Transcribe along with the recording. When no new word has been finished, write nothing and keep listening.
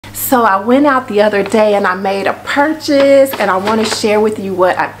So I went out the other day and I made a purchase, and I want to share with you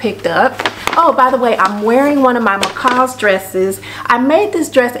what I picked up. Oh, by the way, I'm wearing one of my McCall's dresses. I made this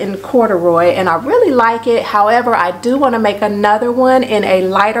dress in corduroy and I really like it. However, I do want to make another one in a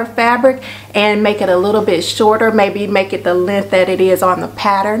lighter fabric and make it a little bit shorter, maybe make it the length that it is on the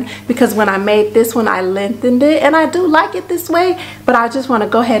pattern, because when I made this one I lengthened it and I do like it this way, but I just want to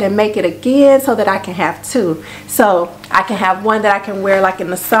go ahead and make it again so that I can have two. So I can have one that I can wear like in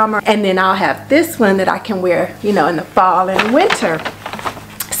the summer, and then I'll have this one that I can wear, you know, in the fall and winter.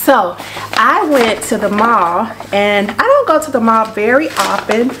 So I went to the mall, and I don't go to the mall very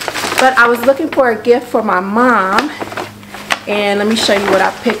often, but I was looking for a gift for my mom, and let me show you what I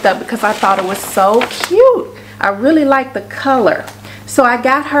picked up because I thought it was so cute. I really like the color. So I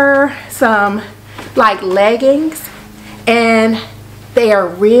got her some like leggings, and they are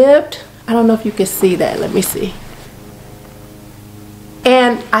ribbed. I don't know if you can see that. Let me see.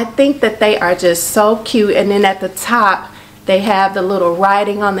 And I think that they are just so cute. And then at the top they have the little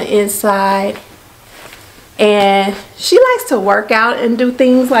writing on the inside, and she likes to work out and do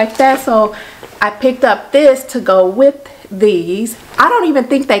things like that, so I picked up this to go with these. I don't even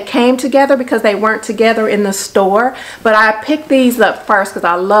think they came together because they weren't together in the store, but I picked these up first because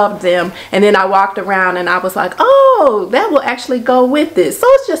I loved them, and then I walked around and I was like, oh, that will actually go with this. So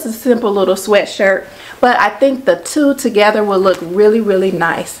it's just a simple little sweatshirt, but I think the two together will look really, really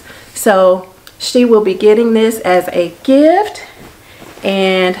nice. So she will be getting this as a gift,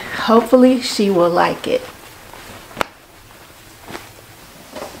 and hopefully she will like it.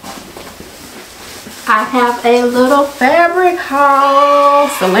 I have a little fabric haul.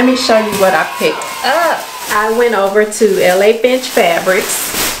 So let me show you what I picked up. I went over to LA Bench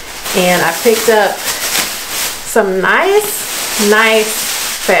Fabrics and I picked up some nice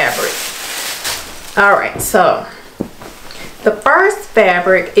fabric. Alright, so the first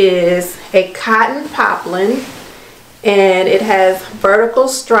fabric is a cotton poplin, and it has vertical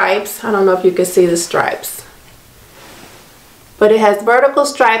stripes. I don't know if you can see the stripes, but it has vertical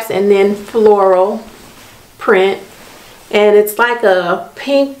stripes and then floral print, and it's like a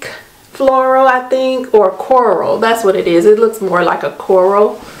pink floral, I think, or coral. That's what it is. It looks more like a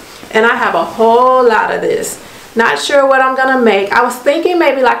coral, and I have a whole lot of this. Not sure what I'm gonna make. I was thinking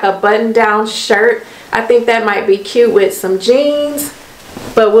maybe like a button-down shirt. I think that might be cute with some jeans,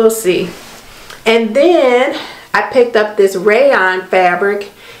 but we'll see. And then I picked up this rayon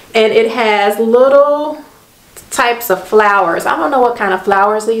fabric, and it has little types of flowers. I don't know what kind of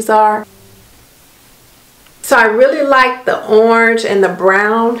flowers these are. So I really like the orange and the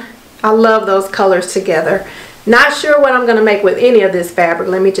brown. I love those colors together. Not sure what I'm going to make with any of this fabric.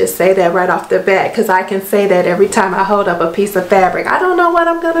 Let me just say that right off the bat, because I can say that every time I hold up a piece of fabric. I don't know what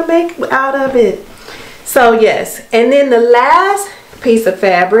I'm going to make out of it. So yes, and then the last piece of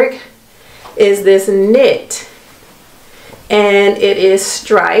fabric is this knit, and it is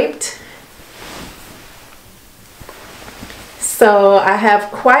striped. So I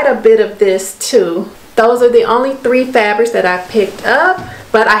have quite a bit of this too. Those are the only three fabrics that I picked up,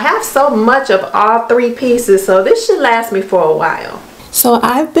 but I have so much of all three pieces, so this should last me for a while. So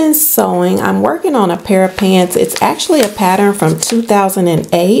I've been sewing. I'm working on a pair of pants. It's actually a pattern from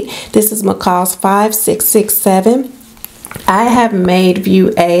 2008. This is McCall's 5667. I have made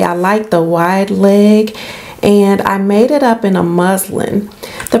view A. I like the wide leg, and I made it up in a muslin.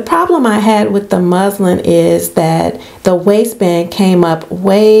 The problem I had with the muslin is that the waistband came up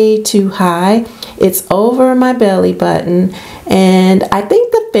way too high. It's over my belly button, and I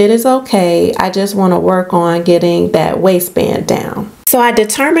think the fit is okay. I just want to work on getting that waistband down. So I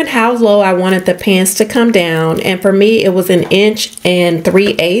determined how low I wanted the pants to come down, and for me it was 1 inch and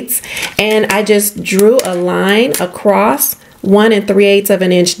 3/8, and I just drew a line across 1 3/8 of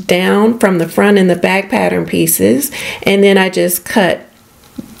an inch down from the front and the back pattern pieces, and then I just cut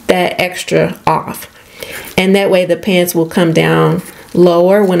that extra off, and that way the pants will come down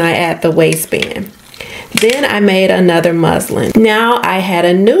lower when I add the waistband. Then I made another muslin. Now I had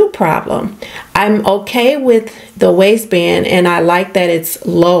a new problem. I'm okay with the waistband and I like that it's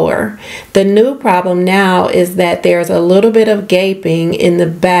lower. The new problem now is that there's a little bit of gaping in the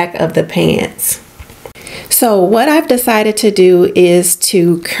back of the pants. So what I've decided to do is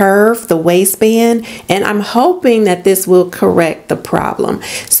to curve the waistband, and I'm hoping that this will correct the problem.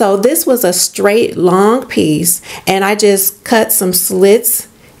 So this was a straight long piece, and I just cut some slits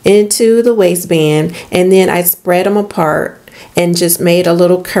into the waistband, and then I spread them apart and just made a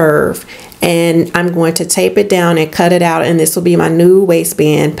little curve, and I'm going to tape it down and cut it out, and this will be my new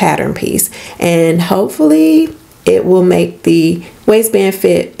waistband pattern piece, and hopefully it will make the waistband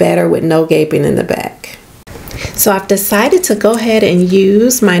fit better with no gaping in the back. So I've decided to go ahead and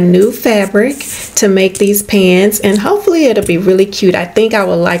use my new fabric to make these pants, and hopefully it'll be really cute. I think I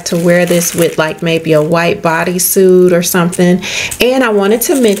would like to wear this with like maybe a white bodysuit or something. And I wanted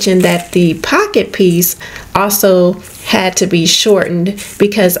to mention that the pocket piece also had to be shortened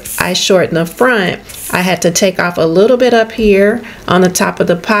because I shortened the front. I had to take off a little bit up here on the top of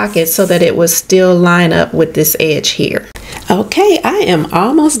the pocket so that it would still line up with this edge here. Okay, I am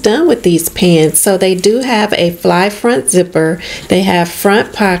almost done with these pants. So they do have a fly front zipper. They have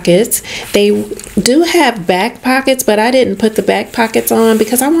front pockets. They do have back pockets, but I didn't put the back pockets on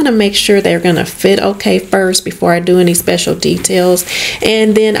because I want to make sure they're going to fit okay first before I do any special details.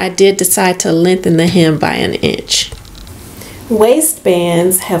 And then I did decide to lengthen the hem by an inch.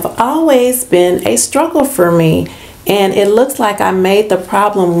 Waistbands have always been a struggle for me, and it looks like I made the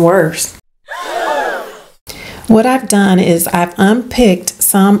problem worse. What I've done is I've unpicked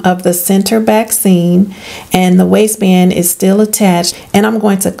some of the center back seam, and the waistband is still attached, and I'm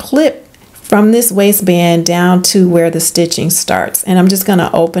going to clip from this waistband down to where the stitching starts, and I'm just going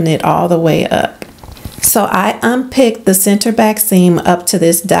to open it all the way up. So I unpicked the center back seam up to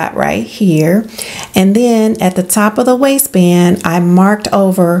this dot right here, and then at the top of the waistband I marked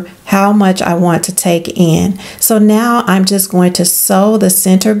over how much I want to take in. So now I'm just going to sew the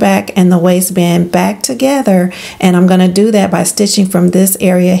center back and the waistband back together, and I'm going to do that by stitching from this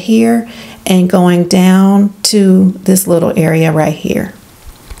area here and going down to this little area right here.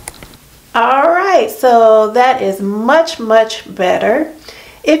 Alright, so that is much better.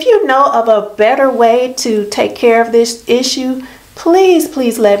 If you know of a better way to take care of this issue,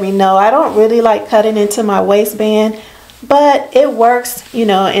 please let me know. I don't really like cutting into my waistband, but it works, you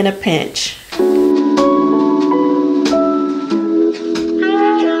know, in a pinch.